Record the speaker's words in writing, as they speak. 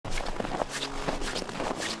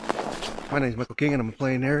My name is Michael King and I'm a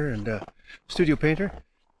plein air and studio painter.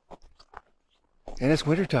 And it's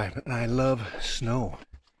winter time and I love snow.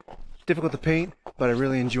 It's difficult to paint, but I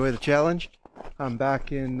really enjoy the challenge. I'm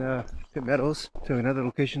back in Pitt Meadows to another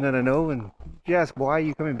location that I know, and if you ask why are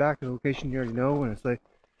you coming back to the location you already know, and it's like,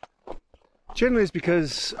 generally it's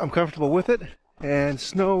because I'm comfortable with it, and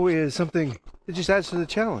snow is something that just adds to the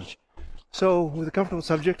challenge. So with a comfortable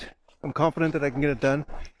subject, I'm confident that I can get it done,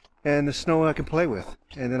 and the snow I can play with,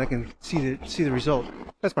 and then I can see the result.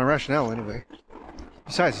 That's my rationale anyway.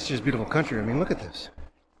 Besides, it's just beautiful country. I mean, look at this.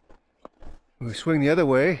 We swing the other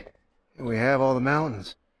way, and we have all the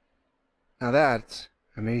mountains. Now that's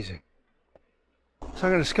amazing. So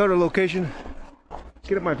I'm going to scout a location,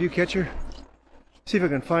 get up my view catcher, see if I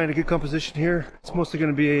can find a good composition here. It's mostly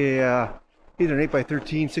going to be a, either an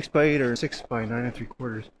 8x13, 6x8, or 6x9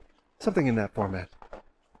 3/4. Something in that format.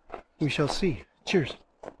 We shall see. Cheers.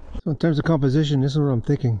 So in terms of composition, this is what I'm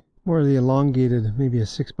thinking. More of the elongated, maybe a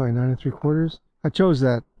 6x9 3/4. I chose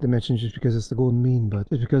that dimension just because it's the golden mean, but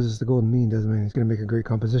just because it's the golden mean doesn't mean it's going to make a great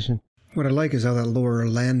composition. What I like is how that lower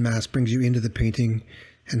landmass brings you into the painting,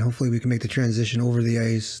 and hopefully we can make the transition over the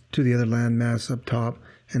ice to the other landmass up top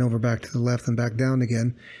and over back to the left and back down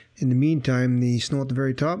again. In the meantime, the snow at the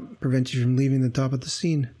very top prevents you from leaving the top of the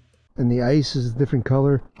scene. And the ice is a different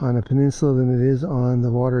color on a peninsula than it is on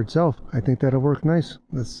the water itself. I think that'll work nice.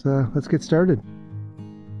 Let's get started.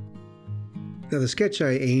 Now the sketch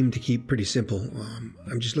I aim to keep pretty simple.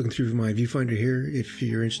 I'm just looking through my viewfinder here. If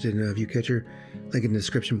you're interested in a view catcher, link in the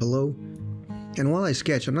description below. And while I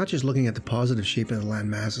sketch, I'm not just looking at the positive shape of the land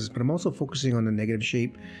masses, but I'm also focusing on the negative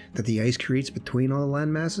shape that the ice creates between all the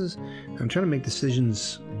land masses. I'm trying to make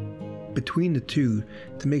decisions between the two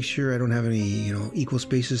to make sure I don't have any, equal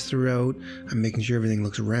spaces throughout. I'm making sure everything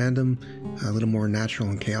looks random, a little more natural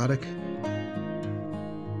and chaotic.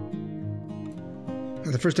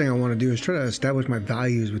 The first thing I want to do is try to establish my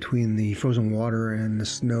values between the frozen water and the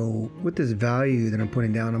snow. With this value that I'm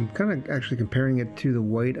putting down, I'm kind of actually comparing it to the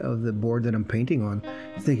white of the board that I'm painting on,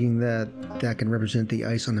 thinking that that can represent the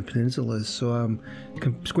ice on the peninsulas. So I'm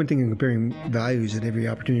squinting and comparing values at every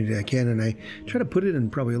opportunity I can, and I try to put it in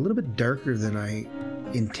probably a little bit darker than I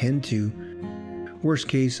intend to. Worst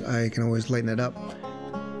case, I can always lighten it up.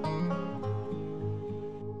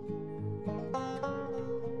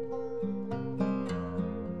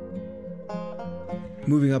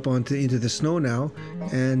 Moving up into the snow now,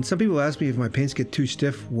 and some people ask me if my paints get too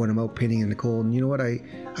stiff when I'm out painting in the cold, and you know what, I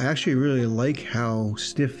actually really like how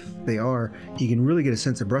stiff they are. You can really get a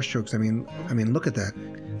sense of brush strokes. I mean look at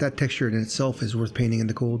that texture in itself is worth painting in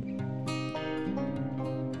the cold.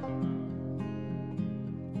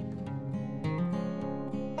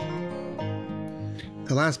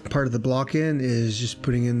 The last part of the block in is just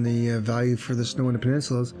putting in the value for the snow in the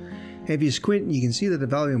peninsulas. And if you squint, you can see that the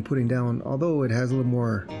value I'm putting down, although it has a little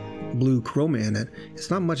more blue chroma in it, it's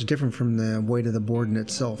not much different from the white of the board in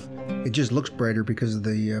itself. It just looks brighter because of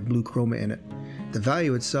the blue chroma in it. The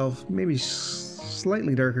value itself maybe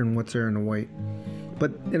slightly darker than what's there in the white,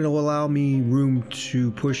 but it'll allow me room to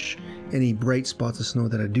push any bright spots of snow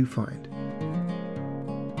that I do find.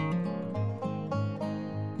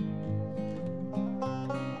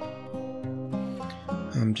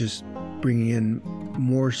 I'm just bringing in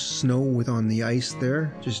more snow on the ice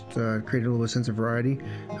there, just create a little sense of variety.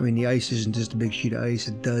 I mean, the ice isn't just a big sheet of ice,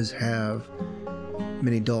 it does have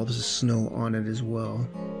many dollops of snow on it as well.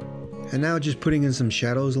 And now just putting in some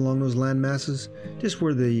shadows along those land masses, just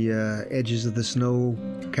where the edges of the snow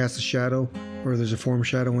cast a shadow, or there's a form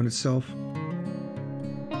shadow in itself.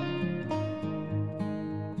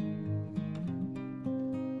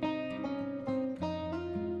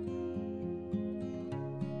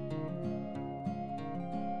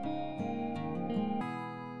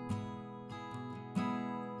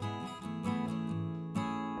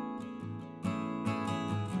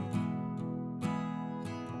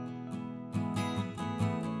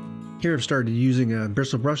 Here I've started using a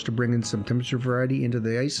bristle brush to bring in some temperature variety into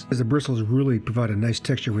the ice, as the bristles really provide a nice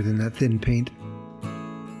texture within that thin paint.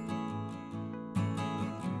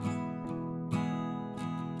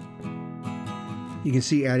 You can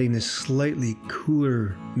see adding this slightly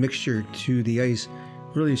cooler mixture to the ice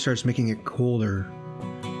really starts making it colder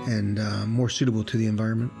and more suitable to the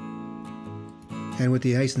environment. And with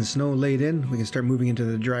the ice and snow laid in, we can start moving into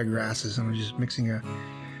the dry grasses. I'm just mixing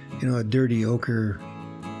a dirty ochre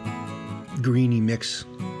greeny mix,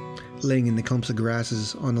 laying in the clumps of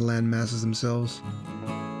grasses on the land masses themselves.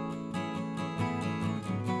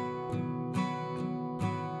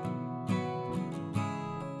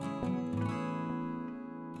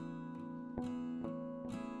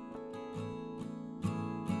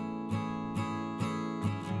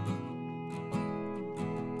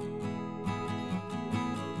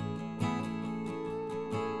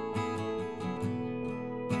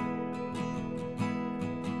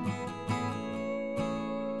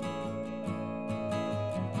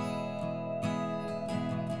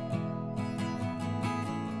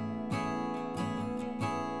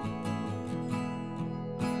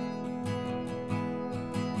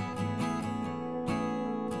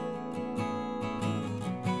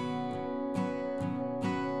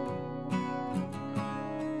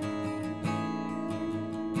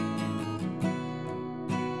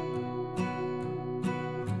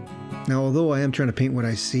 Now, although I am trying to paint what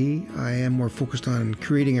I see, I am more focused on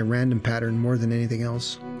creating a random pattern more than anything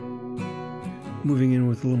else. Moving in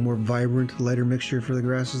with a little more vibrant, lighter mixture for the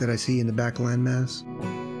grasses that I see in the back landmass.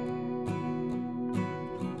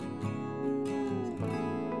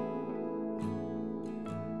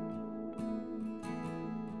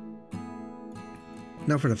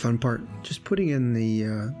 Now for the fun part, just putting in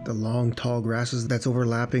the long, tall grasses that's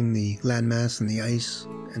overlapping the landmass and the ice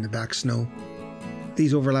and the back snow.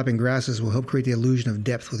 These overlapping grasses will help create the illusion of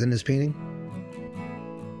depth within this painting.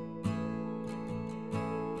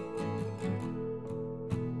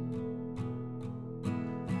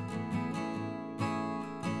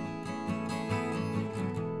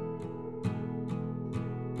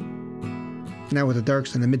 Now with the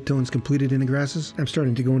darks and the midtones completed in the grasses, I'm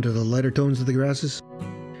starting to go into the lighter tones of the grasses.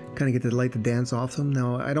 Kind of get the light to dance off them.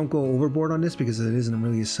 Now I don't go overboard on this because it isn't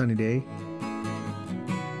really a sunny day.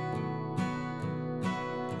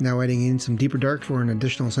 Now adding in some deeper dark for an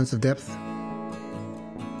additional sense of depth.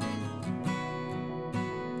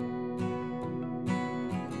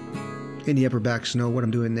 In the upper back snow, what I'm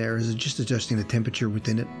doing there is just adjusting the temperature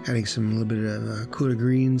within it, adding some little bit of cooler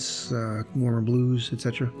greens, warmer blues,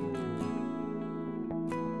 etc.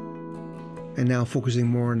 And now focusing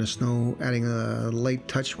more on the snow, adding a light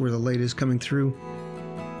touch where the light is coming through.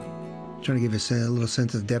 Trying to give a little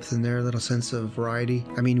sense of depth in there, a little sense of variety.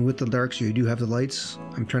 I mean, with the darks, you do have the lights.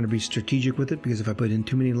 I'm trying to be strategic with it because if I put in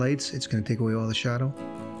too many lights, it's going to take away all the shadow.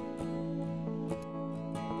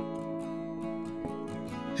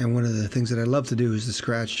 And one of the things that I love to do is to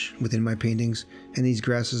scratch within my paintings, and these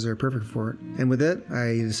grasses are perfect for it. And with that,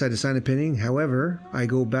 I decided to sign a painting. However, I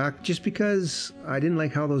go back just because I didn't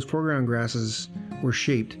like how those foreground grasses were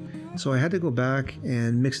shaped. So I had to go back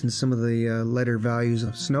and mix in some of the lighter values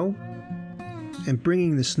of snow. And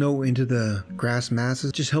bringing the snow into the grass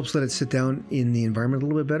masses just helps let it sit down in the environment a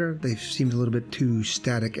little bit better. They seemed a little bit too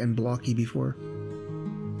static and blocky before.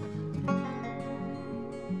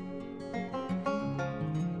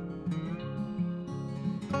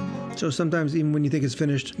 So sometimes even when you think it's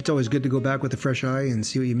finished, it's always good to go back with a fresh eye and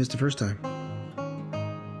see what you missed the first time.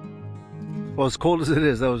 Well, as cold as it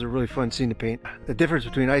is, that was a really fun scene to paint. The difference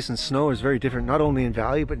between ice and snow is very different, not only in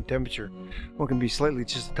value, but in temperature. One can be slightly,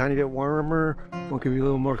 just a tiny bit warmer, one can be a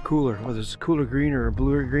little more cooler, whether it's a cooler green or a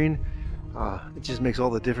bluer green. It just makes all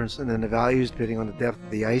the difference. And then the values, depending on the depth of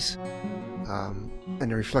the ice, and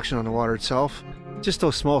the reflection on the water itself. Just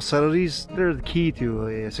those small subtleties, they're the key to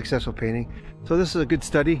a successful painting. So this is a good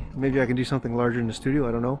study. Maybe I can do something larger in the studio,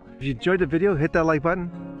 I don't know. If you enjoyed the video, hit that like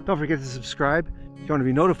button. Don't forget to subscribe. If you want to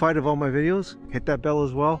be notified of all my videos, hit that bell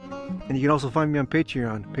as well. And you can also find me on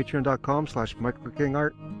Patreon,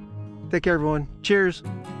 patreon.com/michaelkingart. Take care everyone. Cheers!